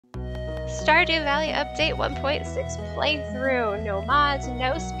Stardew Valley Update 1.6 playthrough. No mods,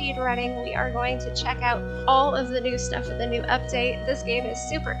 no speed running. We are going to check out all of the new stuff with the new update. This game is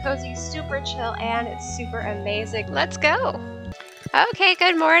super cozy, super chill, and it's super amazing. Let's go! Okay,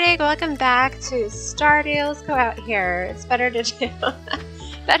 good morning. Welcome back to Stardew. Let's go out here. It's better to do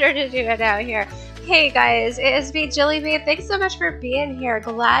better to do it out here. Hey guys, it is me, Jillybean. Thanks so much for being here.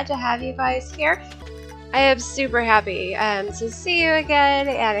 Glad to have you guys here. I am super happy to see you again,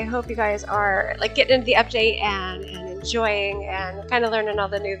 and I hope you guys are like getting into the update and enjoying and kind of learning all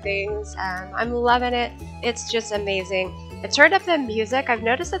the new things. I'm loving it. It's just amazing. I turned up the music. I've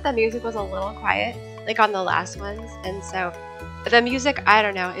noticed that the music was a little quiet, like on the last ones, and so the music, I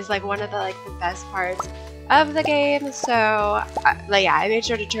don't know, is like one of the best parts of the game. So yeah, I made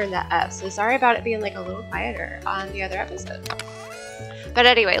sure to turn that up. So sorry about it being like a little quieter on the other episodes. But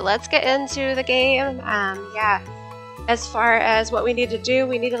anyway, let's get into the game. Yeah, as far as what we need to do,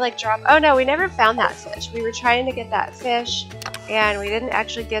 we need to like drop... Oh no, we never found that fish. We were trying to get that fish, and we didn't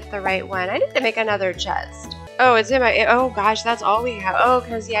actually get the right one. I need to make another chest. Oh, it's in my... Oh gosh, that's all we have. Oh,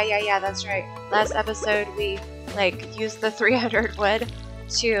 because yeah, that's right. Last episode, we like used the 300 wood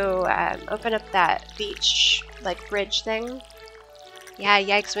to open up that beach, like bridge thing. Yeah,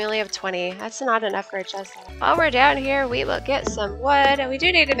 yikes, we only have 20. That's not enough for a chest. While we're down here, we will get some wood, and we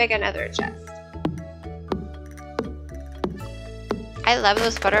do need to make another chest. I love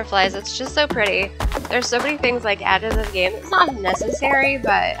those butterflies. It's just so pretty. There's so many things like added to the game. It's not necessary,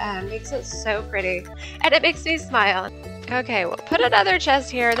 but makes it so pretty. And it makes me smile. Okay, we'll put another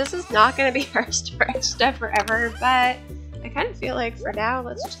chest here. This is not going to be our storage stuff forever, but I kind of feel like for now,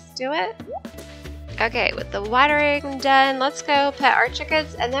 let's just do it. Okay, with the watering done, let's go pet our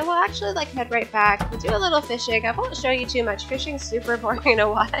chickens, and then we'll actually like head right back. We'll do a little fishing. I won't show you too much. Fishing's super boring to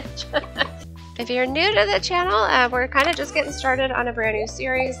watch. If you're new to the channel, we're kind of just getting started on a brand new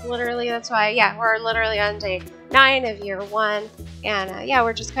series. Literally, that's why, yeah, we're literally on day 9 of year 1. And yeah,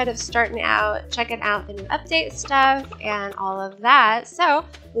 we're just kind of starting out, checking out the new update stuff and all of that. So,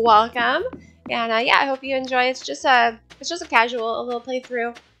 welcome. And yeah, I hope you enjoy. It's just a casual, a little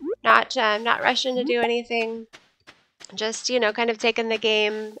playthrough. Not rushing to do anything. Just, you know, kind of taking the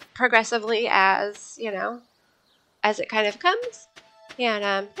game progressively as, you know, as it kind of comes.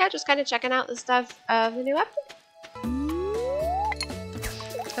 And yeah, just kind of checking out the stuff of the new update.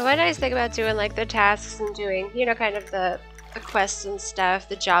 So one nice thing about doing like the tasks and doing, you know, kind of the quests and stuff,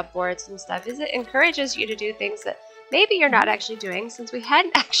 the job boards and stuff, is it encourages you to do things that maybe you're not actually doing, since we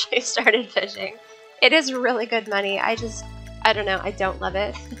hadn't actually started fishing. It is really good money. I don't know, I don't love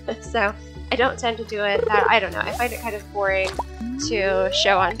it. So I don't tend to do it. I don't know, I find it kind of boring to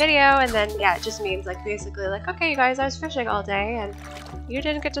show on video, and then yeah, it just means like basically like, okay you guys, I was fishing all day and you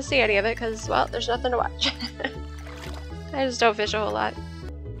didn't get to see any of it because, well, there's nothing to watch. I just don't fish a whole lot.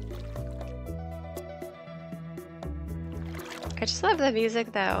 I just love the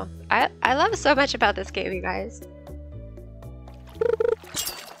music though. I love so much about this game, you guys.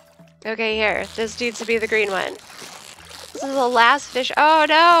 Okay, here, this needs to be the green one. This is the last fish. Oh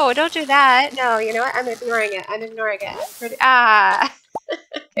no, don't do that. No, you know what? I'm ignoring it. I'm ignoring it.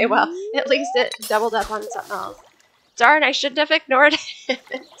 Okay, well, at least it doubled up on something else. Darn, I shouldn't have ignored it.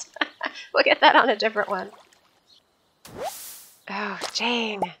 We'll get that on a different one. Oh,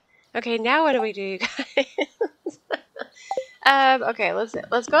 dang. Okay, now what do we do, you guys? Okay,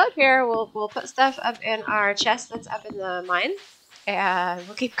 let's go up here. We'll put stuff up in our chest that's up in the mine, and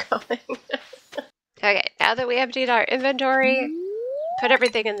we'll keep going. Okay, now that we emptied our inventory, put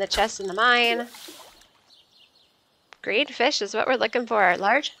everything in the chest in the mine. Green fish is what we're looking for.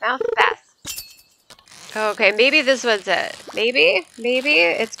 Largemouth bass. Okay, maybe this one's it. Maybe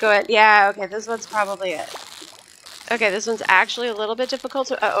it's going. Yeah, okay, this one's probably it. Okay, this one's actually a little bit difficult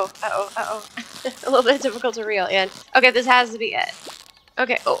to. A little bit difficult to reel in. Okay, this has to be it.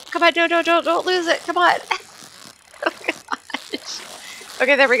 Okay. Oh, come on! No, don't lose it! Come on! Oh gosh.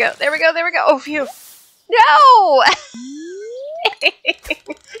 Okay, there we go. Oh, phew. No! It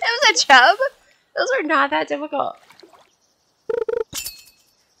was a chub. Those are not that difficult.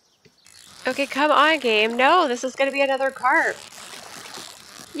 Okay, come on, game. No, this is gonna be another carp.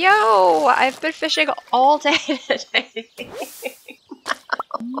 Yo, I've been fishing all day today.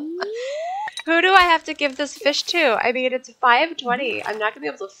 Who do I have to give this fish to? I mean, it's 5:20. I'm not gonna be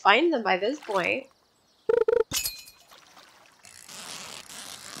able to find them by this point.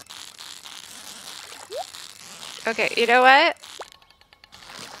 Okay, you know what?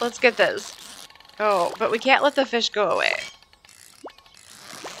 Let's get this. Oh, but we can't let the fish go away.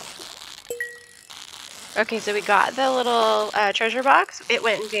 Okay, so we got the little treasure box. It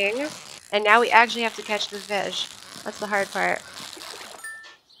went ding. And now we actually have to catch the fish. That's the hard part.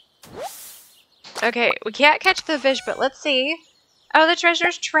 Okay, we can't catch the fish, but let's see. Oh, the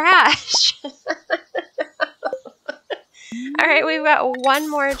treasure's trash. Alright, we've got one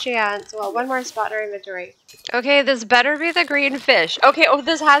more chance. Well, one more spot in our inventory. Okay, this better be the green fish. Okay, oh,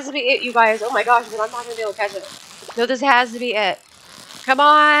 this has to be it, you guys. Oh my gosh, but I'm not going to be able to catch it. No, this has to be it. Come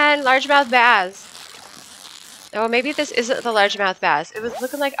on, largemouth bass. Oh, maybe this isn't the largemouth bass. It was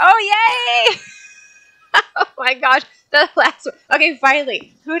looking like, oh, yay! Oh my gosh, the last one. Okay,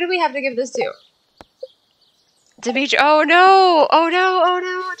 finally. Who do we have to give this to? Dimitri. Oh no! Oh no! Oh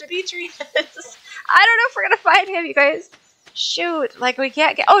no! Demetrius. I don't know if we're gonna find him, you guys. Shoot! Like we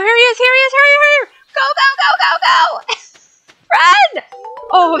can't get. Oh, here he is! Here he is! Hurry! Hurry! Go! Go! Go! Go! Go! Run!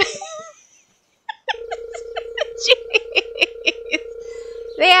 Oh. Jeez.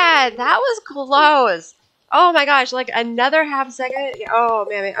 Man, that was close. Oh my gosh! Like another half second. Oh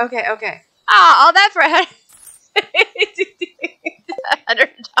man. Okay. Okay. Ah, all that for $100.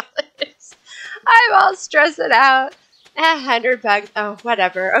 I'm all stressing out. $100. Oh,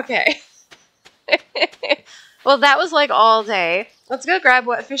 whatever. Okay. Well, that was like all day. Let's go grab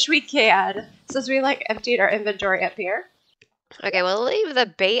what fish we can since we like emptied our inventory up here. Okay, we'll leave the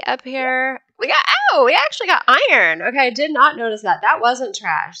bait up here. We actually got iron. Okay, I did not notice that. That wasn't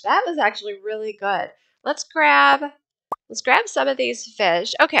trash. That was actually really good. Let's grab some of these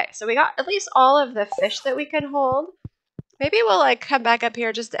fish. Okay, so we got at least all of the fish that we can hold. Maybe we'll like come back up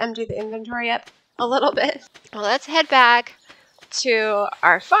here just to empty the inventory up a little bit. Well, let's head back to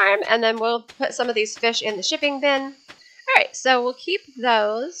our farm and then we'll put some of these fish in the shipping bin. All right, so we'll keep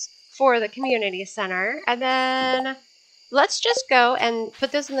those for the community center and then let's just go and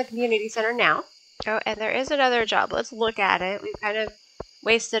put this in the community center now. Oh, and there is another job. Let's look at it. We've kind of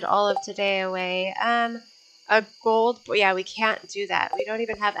wasted all of today away. A gold, yeah, we can't do that. We don't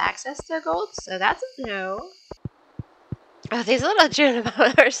even have access to gold, so that's a no. Oh, these little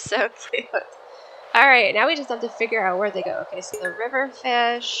junipers are so cute. All right, now we just have to figure out where they go. Okay, so the river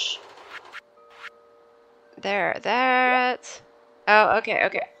fish. There, that. Oh, okay,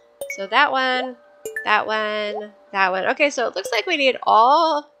 okay. So that one, that one, that one. Okay, so it looks like we need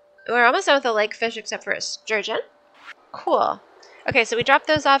we're almost done with the lake fish except for a sturgeon. Cool. Okay, so we dropped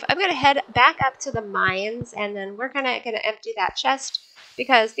those off. I'm gonna head back up to the mines and then we're gonna empty that chest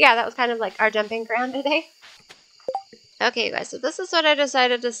because yeah, that was kind of like our dumping ground today. Okay, you guys, so this is what I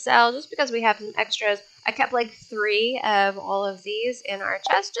decided to sell just because we have some extras. I kept like 3 of all of these in our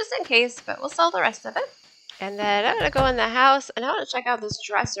chest just in case, but we'll sell the rest of it. And then I'm going to go in the house and I want to check out this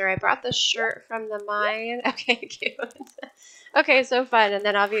dresser. I brought this shirt from the mine. Okay, cute. Okay, so fun. And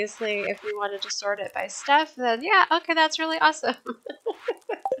then obviously if we wanted to sort it by stuff, then yeah, okay, that's really awesome.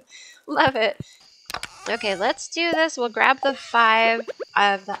 Love it. Okay, let's do this. We'll grab the 5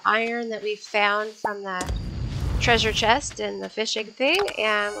 of the iron that we found from the treasure chest in the fishing thing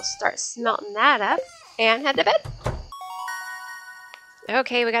and we'll start smelting that up and head to bed.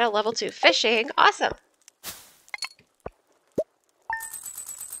 Okay, we got a level 2 fishing. Awesome.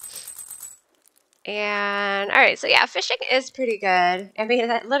 And all right, so yeah, fishing is pretty good. I mean,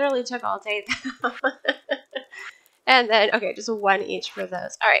 that literally took all day. And then, okay, just 1 each for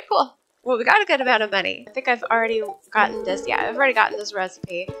those. All right, cool. Well, we got a good amount of money. I think I've already gotten this. Yeah, I've already gotten this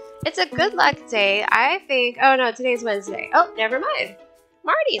recipe. It's a good luck day, I think. Oh, no, today's Wednesday. Oh, never mind.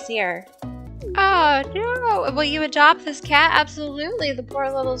 Marty's here. Oh, no. Will you adopt this cat? Absolutely. The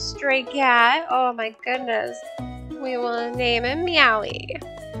poor little stray cat. Oh, my goodness. We will name him Meowie.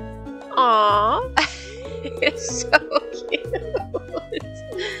 Aww. It's so cute.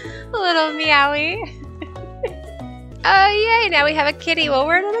 Little Meowie. Oh, yay. Now we have a kitty. Well,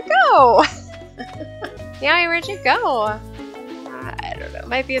 where did it go? Meowie, where'd you go? I don't know.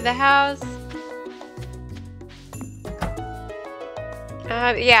 Might be in the house.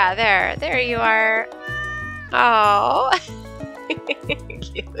 Yeah, there. There you are. Oh.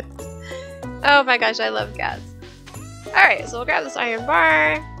 Cute. Oh my gosh, I love cats. Alright, so we'll grab this iron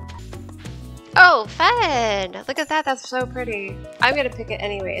bar. Oh, fun! Look at that. That's so pretty. I'm gonna pick it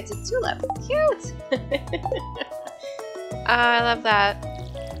anyway. It's a tulip. Cute! I love that.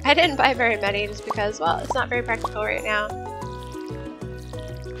 I didn't buy very many just because, well, it's not very practical right now.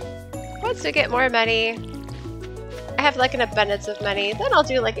 Once we get more money, I have like an abundance of money, then I'll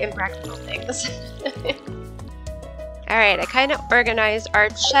do like impractical things. Alright, I kind of organized our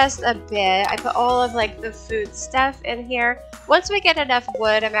chest a bit. I put all of like the food stuff in here. Once we get enough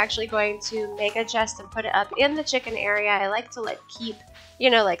wood, I'm actually going to make a chest and put it up in the chicken area. I like to like keep, you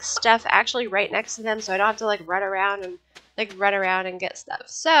know, like stuff actually right next to them so I don't have to like run around and get stuff.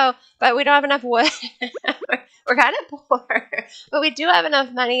 So, but we don't have enough wood. We're kind of poor, but we do have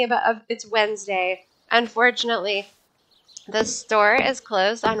enough money, but it's Wednesday. Unfortunately, The store is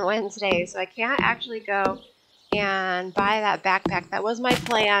closed on Wednesday, so I can't actually go and buy that backpack. That was my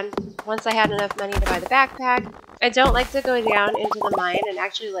plan once I had enough money to buy the backpack. I don't like to go down into the mine and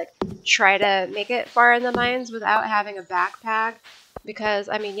actually like try to make it far in the mines without having a backpack because,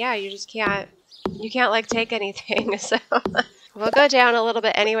 I mean, yeah, you just can't, like take anything, so we'll go down a little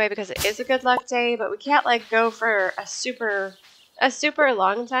bit anyway because it is a good luck day, but we can't like go for a super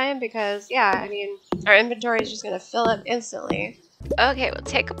long time because, yeah, I mean, our inventory is just going to fill up instantly. Okay, we'll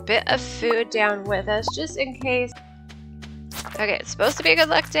take a bit of food down with us just in case. Okay, it's supposed to be a good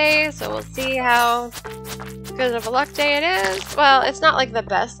luck day, so we'll see how good of a luck day it is. Well, it's not like the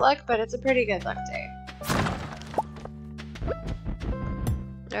best luck, but it's a pretty good luck day.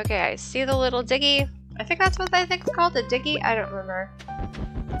 Okay, I see the little diggy. I think that's what I think it's called, the diggy? I don't remember.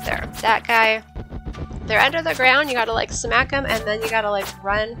 There, that guy. They're under the ground, you gotta like smack them, and then you gotta like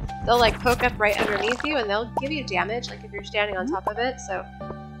run. They'll like poke up right underneath you, and they'll give you damage, like if you're standing on top of it, so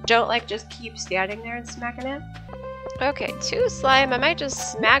don't like just keep standing there and smacking it. Okay, 2 slime, I might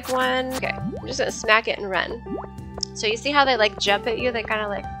just smack one. Okay, I'm just gonna smack it and run. So you see how they like jump at you, they kinda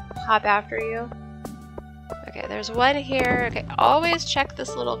like hop after you. Okay, there's one here. Okay, always check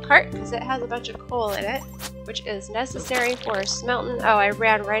this little cart, because it has a bunch of coal in it, which is necessary for smelting. Oh, I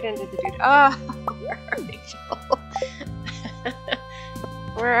ran right into the dude. Oh, we're already full.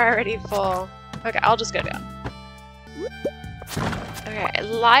 We're already full. Okay, I'll just go down. Okay, I'd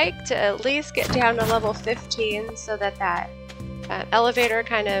like to at least get down to level 15 so that elevator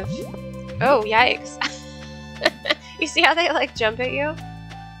kind of... Oh, yikes. You see how they like jump at you?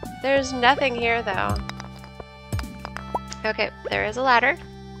 There's nothing here though. Okay, there is a ladder.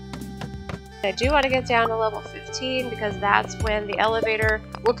 I do want to get down to level 15 because that's when the elevator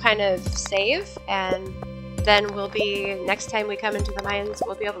will kind of save, and then we'll be, next time we come into the mines,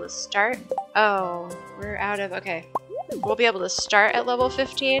 we'll be able to start. Oh, we're out of, okay. We'll be able to start at level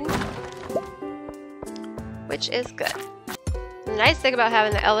 15, which is good. The nice thing about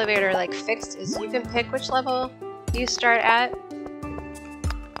having the elevator like fixed is you can pick which level you start at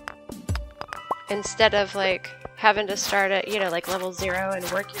instead of like having to start at, you know, like level 0 and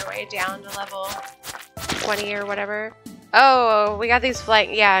work your way down to level 20 or whatever. Oh, we got these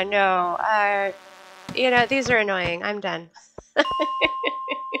flying. Yeah, no. You know, these are annoying. I'm done.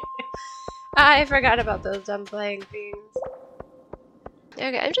 I forgot about those dumb flying things.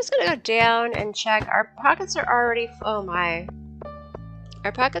 Okay, I'm just gonna go down and check. Our pockets are already oh my.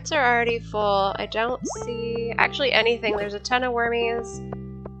 Our pockets are already full. I don't see actually anything. There's a ton of wormies.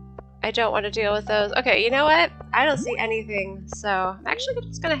 I don't want to deal with those. Okay, you know what? I don't see anything, so I'm actually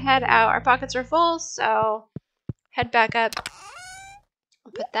just gonna head out. Our pockets are full, so head back up.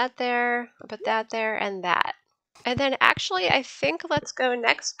 I'll put that there, I'll put that there, and that. And then actually, I think let's go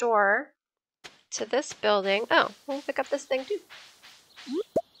next door to this building. Oh, we'll pick up this thing too.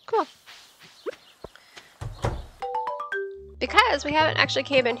 Cool. Because we haven't actually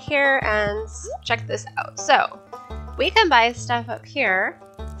came in here and checked this out. So, we can buy stuff up here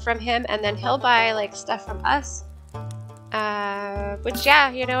from him, and then he'll buy like stuff from us. Which,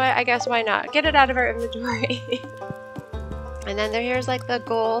 yeah, you know what? I guess why not? Get it out of our inventory. And then here's like the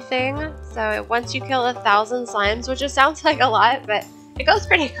goal thing. So once you kill 1,000 slimes, which just sounds like a lot, but it goes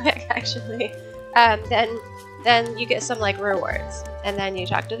pretty quick actually. Then you get some like rewards, and then you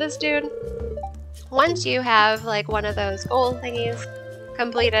talk to this dude. Once you have like one of those goal thingies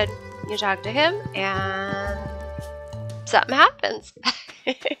completed, you talk to him, and something happens.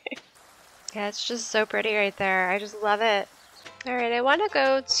 Yeah, it's just so pretty right there. I just love it. Alright, I want to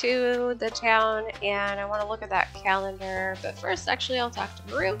go to the town and I want to look at that calendar, but first actually I'll talk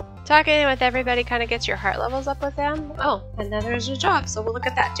to Maru. Talking with everybody kind of gets your heart levels up with them. Oh, and then there's your job, so we'll look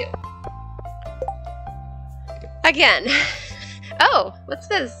at that too. Again. Oh, what's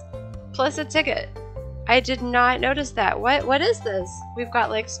this? Plus a ticket. I did not notice that. What is this? We've got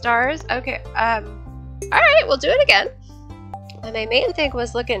like stars. Okay, alright, we'll do it again. And my main thing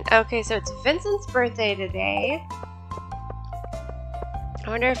was looking, okay, so it's Vincent's birthday today. I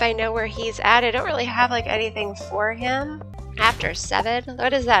wonder if I know where he's at. I don't really have like anything for him. After 7?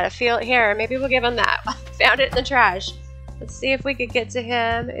 What is that? A field here. Maybe we'll give him that. Found it in the trash. Let's see if we could get to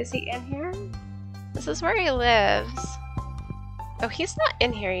him. Is he in here? This is where he lives. Oh, he's not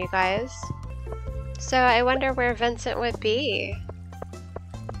in here, you guys. So I wonder where Vincent would be.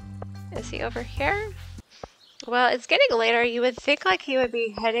 Is he over here? Well, it's getting later. You would think like he would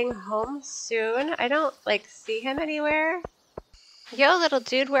be heading home soon. I don't like see him anywhere. Yo, little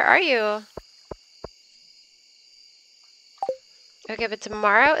dude, where are you? Okay, but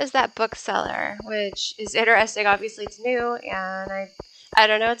tomorrow is that bookseller, which is interesting. Obviously, it's new, and I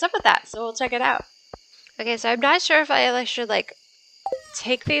don't know what's up with that, so we'll check it out. Okay, so I'm not sure if I should like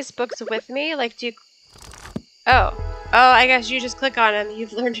take these books with me. Like, do you... Oh, I guess you just click on them.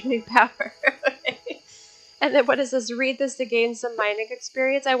 You've learned a new power. And then what is this? Read this to gain some mining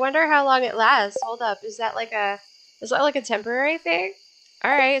experience. I wonder how long it lasts. Hold up, is that like a temporary thing?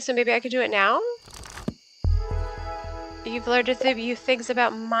 All right, so maybe I could do it now. You've learned a few things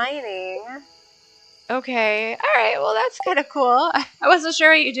about mining. Okay, all right. Well, that's kind of cool. I wasn't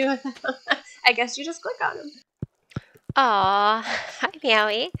sure what you do with them. I guess you just click on them. Aw, hi,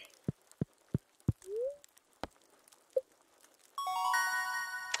 Meowie.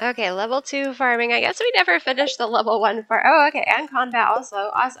 Okay, level 2 farming. I guess we never finished the level 1 farm. Oh, okay, and combat also.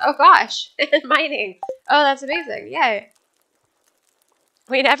 Awesome. Oh gosh, mining. Oh, that's amazing. Yay.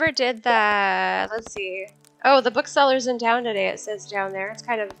 We never did the. Let's see. Oh, the bookseller's in town today. It says down there. It's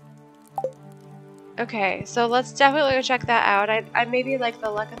kind of. Okay, so let's definitely go check that out. I maybe like the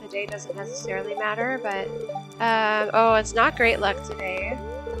luck of the day doesn't necessarily matter, but oh, it's not great luck today,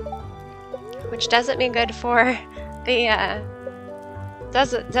 which doesn't mean good for the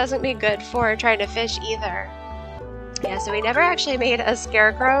doesn't mean good for trying to fish either. Yeah, so we never actually made a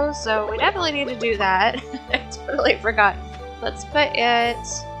scarecrow, so we definitely need to do that. I totally forgot. Let's put it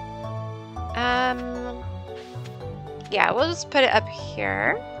yeah, we'll just put it up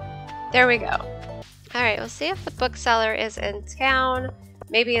here. There we go. Alright, we'll see if the bookseller is in town.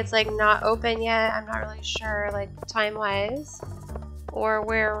 Maybe it's like not open yet. I'm not really sure, like time-wise, or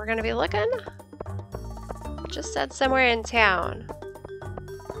where we're gonna be looking. Just said somewhere in town.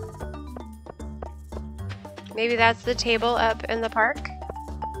 Maybe that's the table up in the park.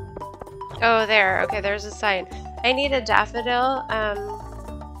 Oh, there. Okay, there's a sign. I need a daffodil.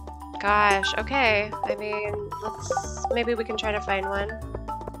 Gosh, okay. I mean, maybe we can try to find one.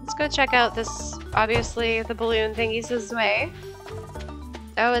 Let's go check out this, obviously, the balloon thingy's this way.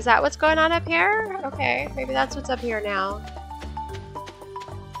 Oh, is that what's going on up here? Okay, maybe that's what's up here now.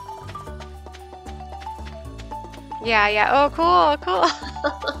 Yeah. Oh, cool.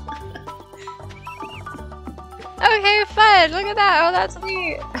 Okay, fun. Look at that. Oh, that's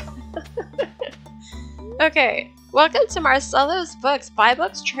neat. Okay. Welcome to Marcelo's Books. Buy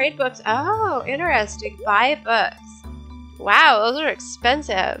books, trade books. Oh, interesting. Buy books. Wow, those are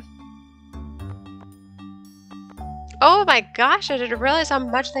expensive. Oh my gosh, I didn't realize how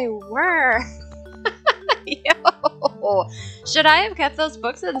much they were. Yo. Should I have kept those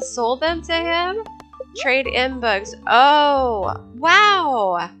books and sold them to him? Trade in books. Oh,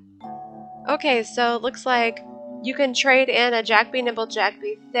 wow. Okay, so it looks like you can trade in a Jack B. Nimble Jack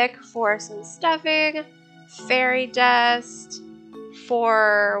B. Thick for some stuffing, fairy dust,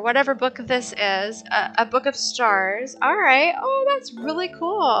 for whatever book this is, a book of stars. Alright, oh, that's really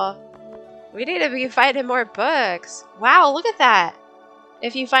cool. We need to be finding more books. Wow, look at that.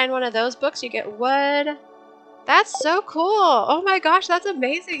 If you find one of those books, you get wood. That's so cool. Oh my gosh, that's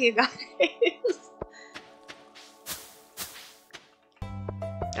amazing, you guys.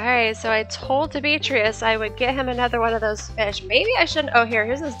 Alright, so I told Demetrius I would get him another one of those fish. Maybe I shouldn't. Oh,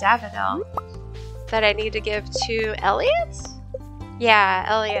 here's this daffodil that I need to give to Elliot? Yeah,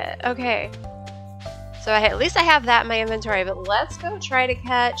 Elliot. Okay. So at least I have that in my inventory, but let's go try to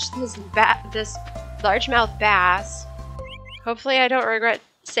catch this largemouth bass. Hopefully I don't regret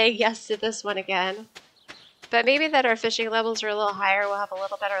saying yes to this one again. But maybe that our fishing levels are a little higher, we'll have a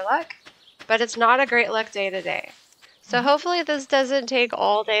little better luck. But it's not a great luck day today. So hopefully this doesn't take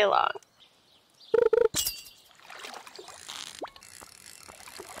all day long.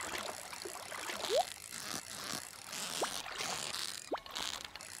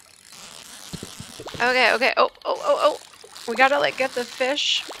 Okay. Oh. We gotta like get the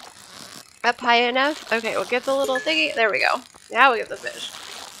fish up high enough. Okay, we'll get the little thingy. There we go. Now we get the fish.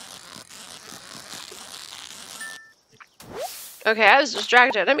 Okay, I was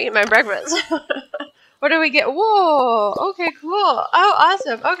distracted. I'm eating my breakfast. What do we get? Whoa! Okay, cool. Oh,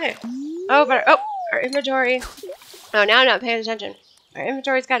 awesome. Okay. Oh, but our inventory. Oh, now I'm not paying attention. Our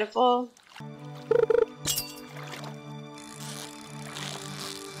inventory's kind of full.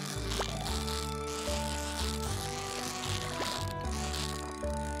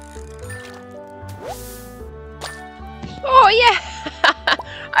 Oh yeah!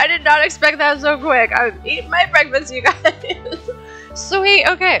 I did not expect that so quick. I was eating my breakfast, you guys. Sweet.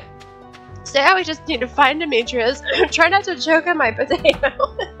 Okay. So now we just need to find Demetrius. Try not to choke on my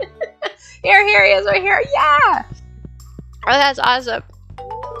potato. Here he is right here. Yeah! Oh, that's awesome.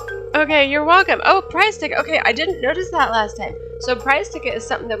 Okay, you're welcome. Oh, prize ticket. Okay, I didn't notice that last time. So prize ticket is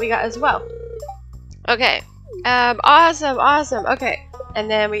something that we got as well. Okay. Awesome. Okay. And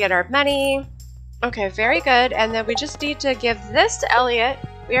then we get our money. Okay, very good. And then we just need to give this to Elliot.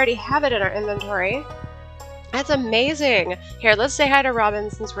 We already have it in our inventory. That's amazing. Here, let's say hi to Robin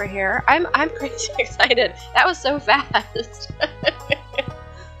since we're here. I'm crazy excited. That was so fast.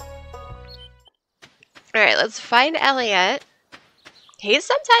 Alright, let's find Elliot. He's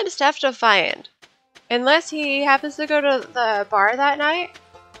sometimes tough to find. Unless he happens to go to the bar that night.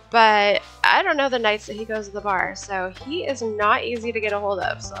 But I don't know the nights that he goes to the bar. So he is not easy to get a hold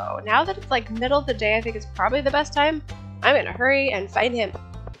of. So now that it's like middle of the day, I think it's probably the best time. I'm gonna hurry and find him.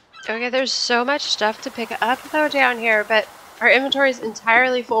 Okay, there's so much stuff to pick up though down here, but our inventory is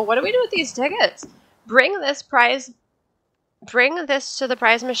entirely full. What do we do with these tickets? Bring this to the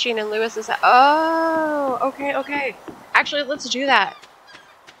prize machine and Lewis is oh, okay. Actually, let's do that.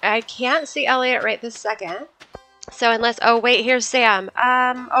 I can't see Elliot right this second. So unless, oh wait, here's Sam.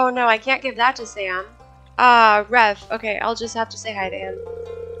 Oh no, I can't give that to Sam. Rev. Okay, I'll just have to say hi to him.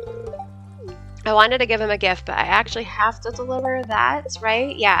 I wanted to give him a gift, but I actually have to deliver that,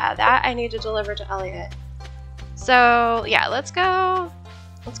 right? Yeah, that I need to deliver to Elliot. So, yeah, let's go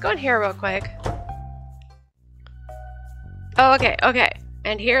in here real quick. Oh, okay.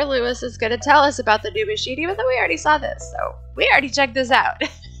 And here Lewis is going to tell us about the new machine, even though we already saw this. So, we already checked this out.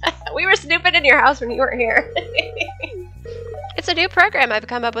 We were snooping in your house when you weren't here. It's a new program I've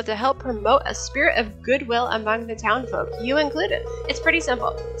come up with to help promote a spirit of goodwill among the townfolk, you included. It's pretty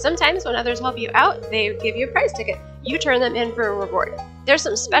simple. Sometimes when others help you out, they give you a prize ticket. You turn them in for a reward. There's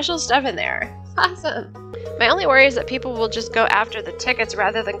some special stuff in there. Awesome. My only worry is that people will just go after the tickets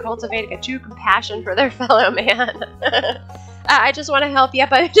rather than cultivating a true compassion for their fellow man. I just want to help you,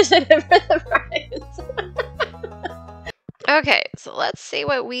 but I just did it for the prize. Okay, so let's see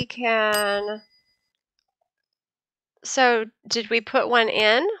what we can... So, did we put one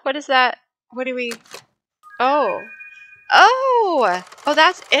in? What is that? What do we... Oh,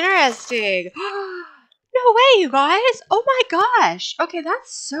 that's interesting. No way, you guys. Oh my gosh. Okay,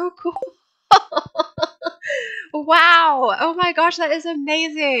 that's so cool. Wow. Oh my gosh, that is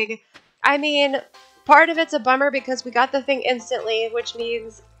amazing. I mean, part of it's a bummer because we got the thing instantly, which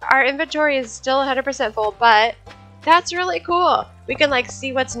means our inventory is still 100% full, but that's really cool. We can like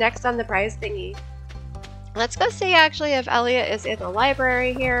see what's next on the prize thingy. Let's go see actually if Elliot is in the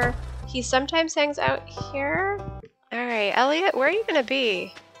library here. He sometimes hangs out here. Alright, Elliot, where are you gonna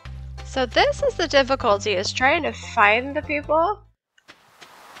be? So this is the difficulty, is trying to find the people.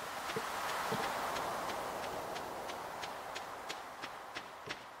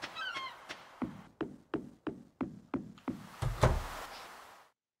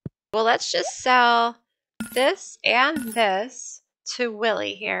 Well, let's just sell this and this to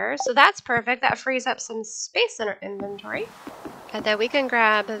Willie here. So that's perfect. That frees up some space in our inventory. And then we can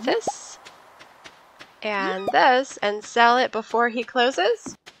grab this and this and sell it before he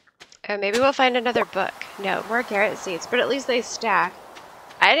closes. And maybe we'll find another book. No, more carrot seeds, but at least they stack.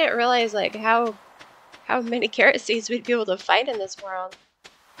 I didn't realize like how many carrot seeds we'd be able to find in this world.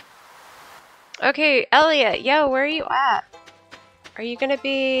 Okay, Elliot, yo, where are you at? Are you gonna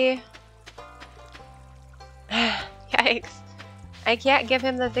be... Yikes. I can't give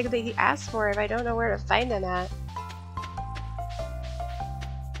him the thing that he asked for if I don't know where to find him at.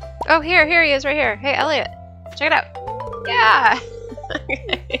 Oh, here he is right here. Hey, Elliot, check it out. Yeah!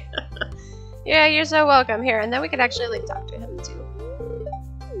 Yeah, you're so welcome. Here, and then we can actually like talk to him too.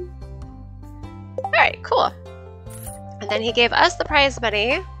 Alright, cool. And then he gave us the prize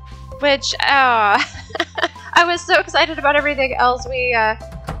money, which, I was so excited about everything else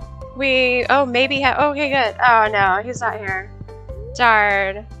maybe okay, good. Oh no, he's not here.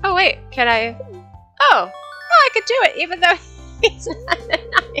 Darn. Oh wait, can I? Oh, I could do it even though he's not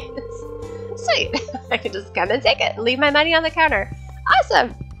nice. Sweet. I could just come and take it and leave my money on the counter.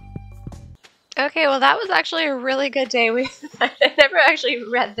 Awesome. Okay, well that was actually a really good day. I never actually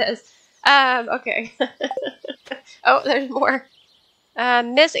read this. Okay. Oh, there's more.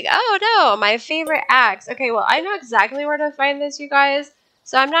 Missing. Oh no, my favorite axe. Okay, well I know exactly where to find this, you guys.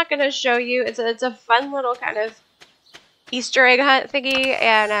 So I'm not gonna show you. It's a fun little kind of Easter egg hunt thingy,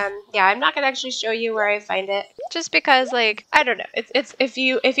 and yeah, I'm not gonna actually show you where I find it, just because like I don't know. It's if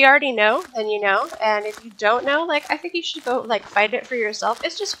you already know, then you know, and if you don't know, like I think you should go like find it for yourself.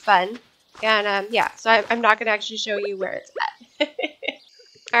 It's just fun, and yeah. So I'm not gonna actually show you where it's at.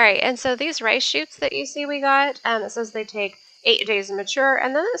 All right, and so these rice shoots that you see we got, it says they take 8 days to mature,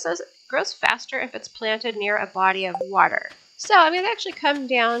 and then it says it grows faster if it's planted near a body of water. So I'm gonna actually come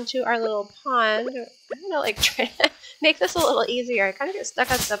down to our little pond. I'm gonna like try to make this a little easier. I kind of get stuck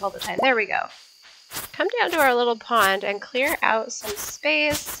on stuff all the time. There we go. Come down to our little pond and clear out some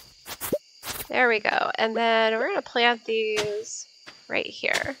space. There we go. And then we're gonna plant these right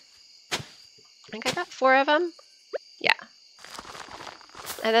here. I think I got 4 of them. Yeah.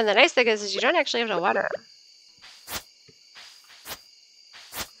 And then the nice thing is you don't actually have to water them.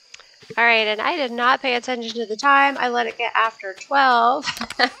 Alright, and I did not pay attention to the time. I let it get after 12.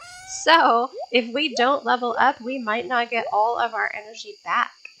 So, if we don't level up, we might not get all of our energy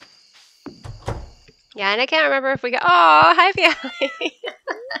back. Yeah, and I can't remember if we got... Oh, hi, Fiali!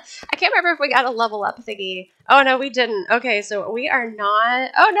 I can't remember if we got a level up thingy. Oh, no, we didn't. Okay, so we are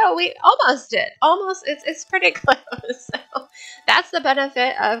not... Oh, no, we almost did. Almost. It's pretty close. So that's the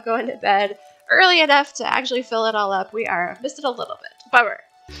benefit of going to bed early enough to actually fill it all up. We are missed it a little bit. Bummer.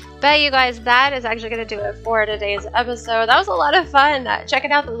 But you guys, that is actually going to do it for today's episode. That was a lot of fun.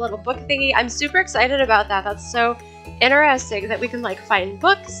 Checking out the little book thingy. I'm super excited about that. That's so interesting that we can like find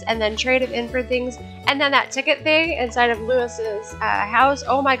books and then trade them in for things. And then that ticket thing inside of Lewis's house.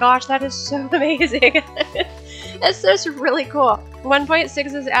 Oh my gosh, that is so amazing. It's just really cool.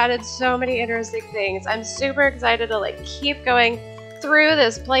 1.6 has added so many interesting things. I'm super excited to like keep going through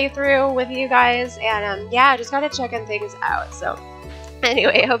this playthrough with you guys. And yeah, just gotta checking things out. So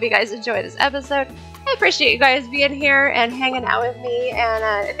anyway, I hope you guys enjoyed this episode. I appreciate you guys being here and hanging out with me.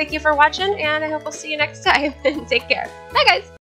 And thank you for watching. And I hope we'll see you next time. Take care. Bye, guys.